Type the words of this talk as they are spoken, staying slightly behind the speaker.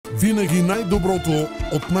Винаги най-доброто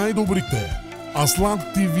от най-добрите.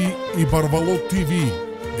 Aslan TV и Barvalo TV.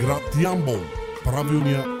 Град Ямбол.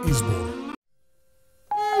 Правилният избор.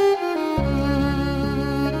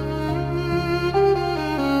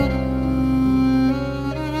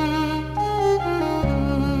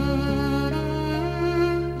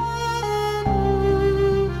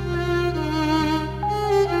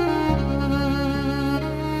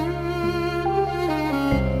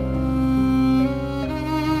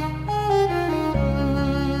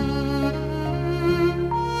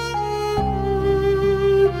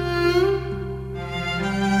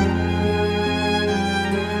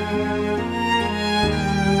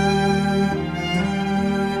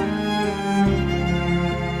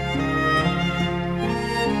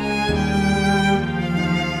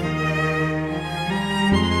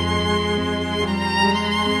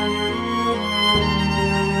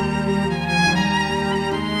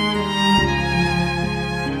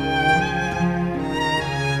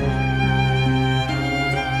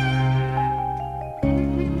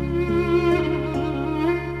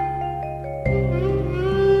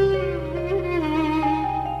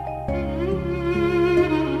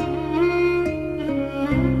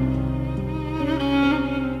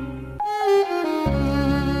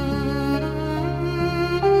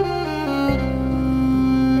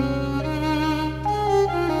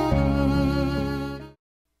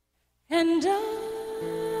 And I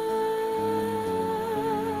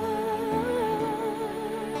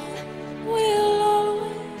will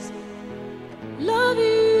always love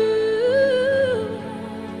you.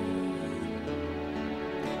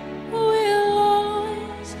 Will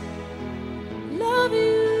always love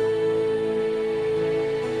you.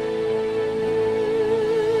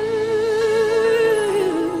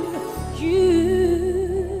 You,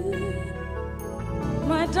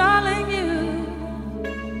 my darling, you.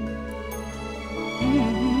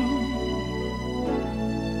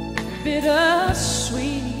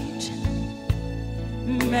 Bittersweet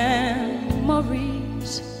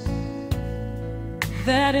memories,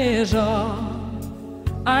 that is all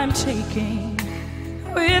I'm taking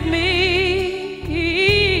with me.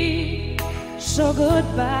 So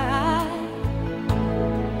goodbye,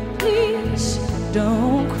 please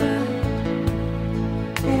don't cry.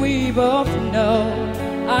 We both know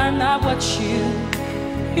I'm not what you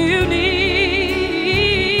need.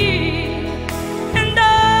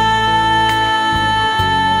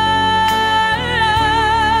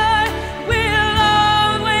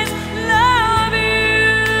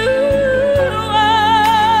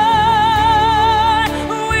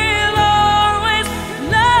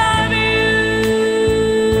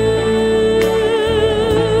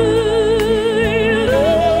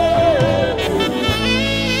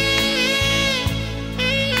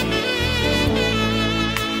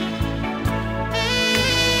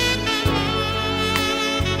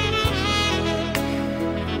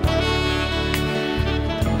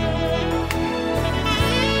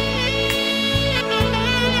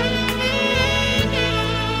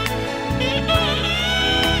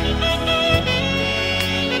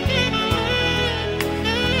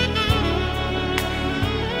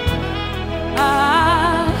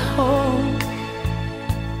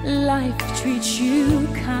 Life treats you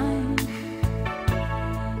kind,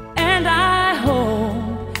 and I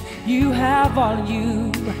hope you have all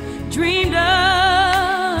you dreamed of,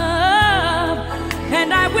 and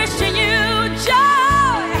I wish you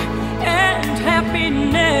joy and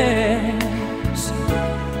happiness,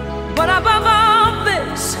 but above all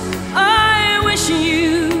this I wish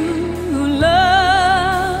you love.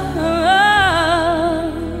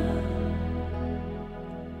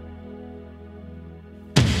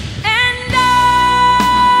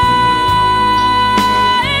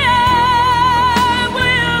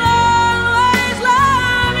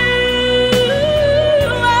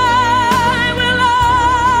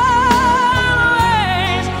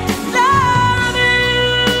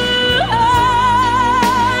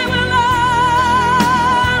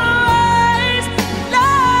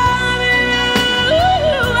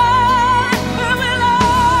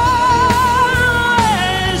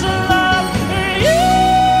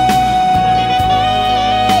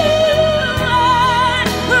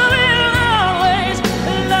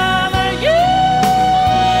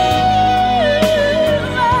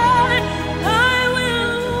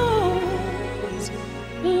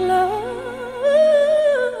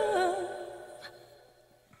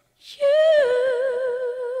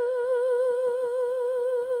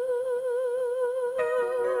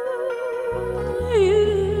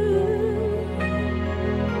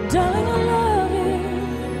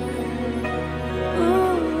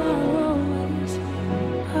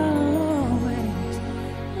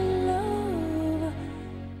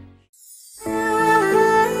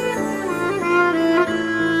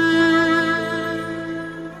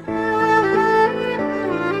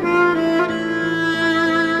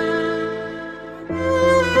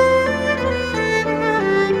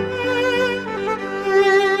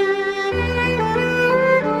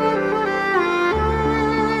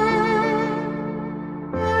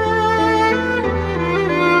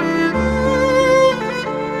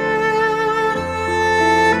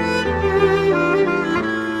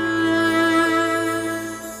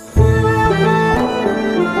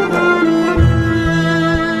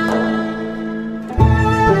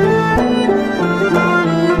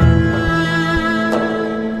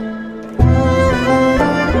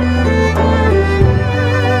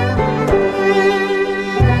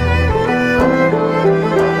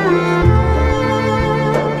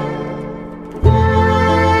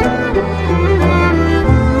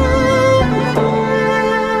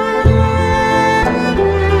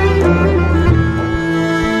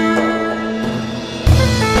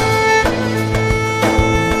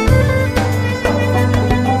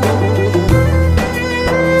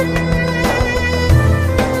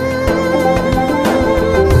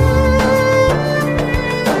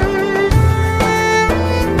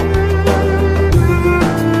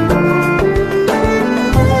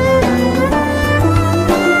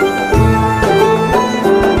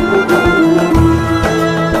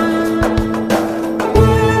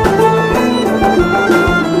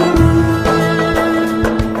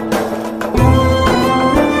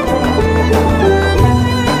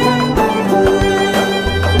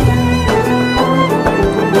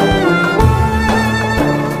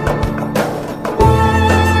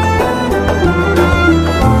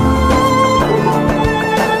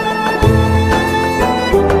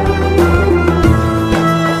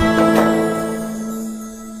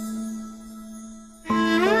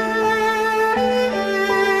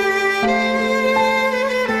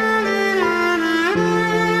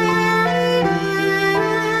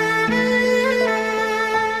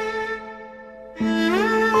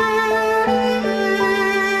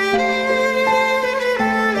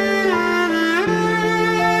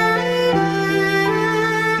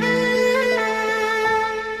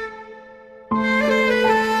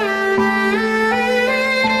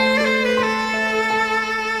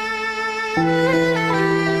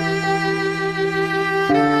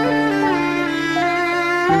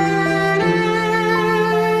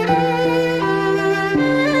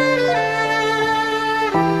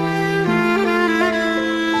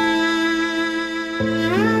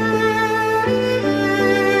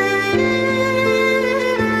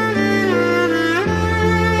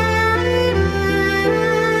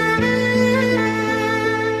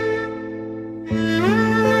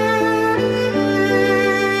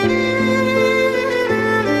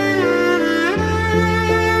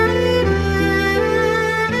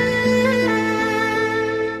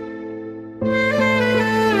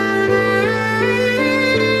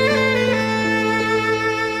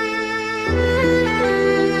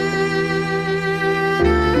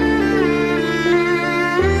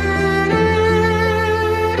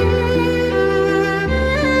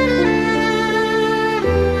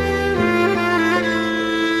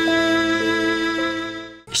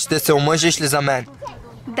 ще се омъжиш ли за мен?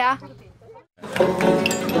 Да.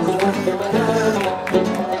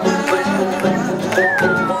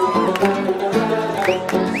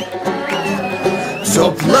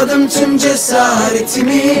 Topladım tüm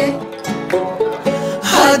cesaretimi,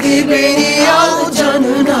 hadi beni al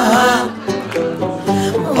canına.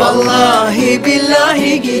 Vallahi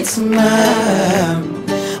billahi gitmem,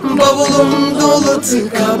 bavulum dolu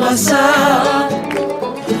tıka basa.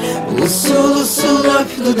 Usul usul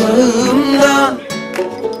öp dudağımda,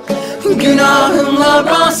 günahımla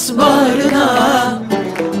bas bağrına.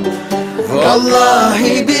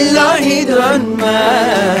 Vallahi billahi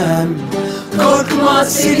dönmem, korkma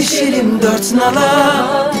sevişelim dört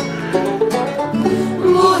nala.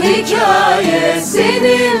 Bu hikaye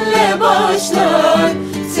seninle başlar,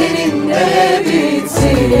 seninle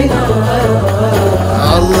bitsin.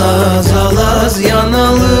 Alaz alaz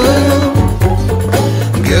yanalım,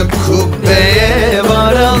 gök kubbeye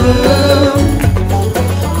varalım.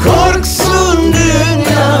 Korksun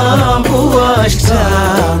dünya bu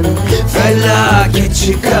aşktan, felaket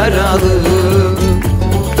çıkaralım.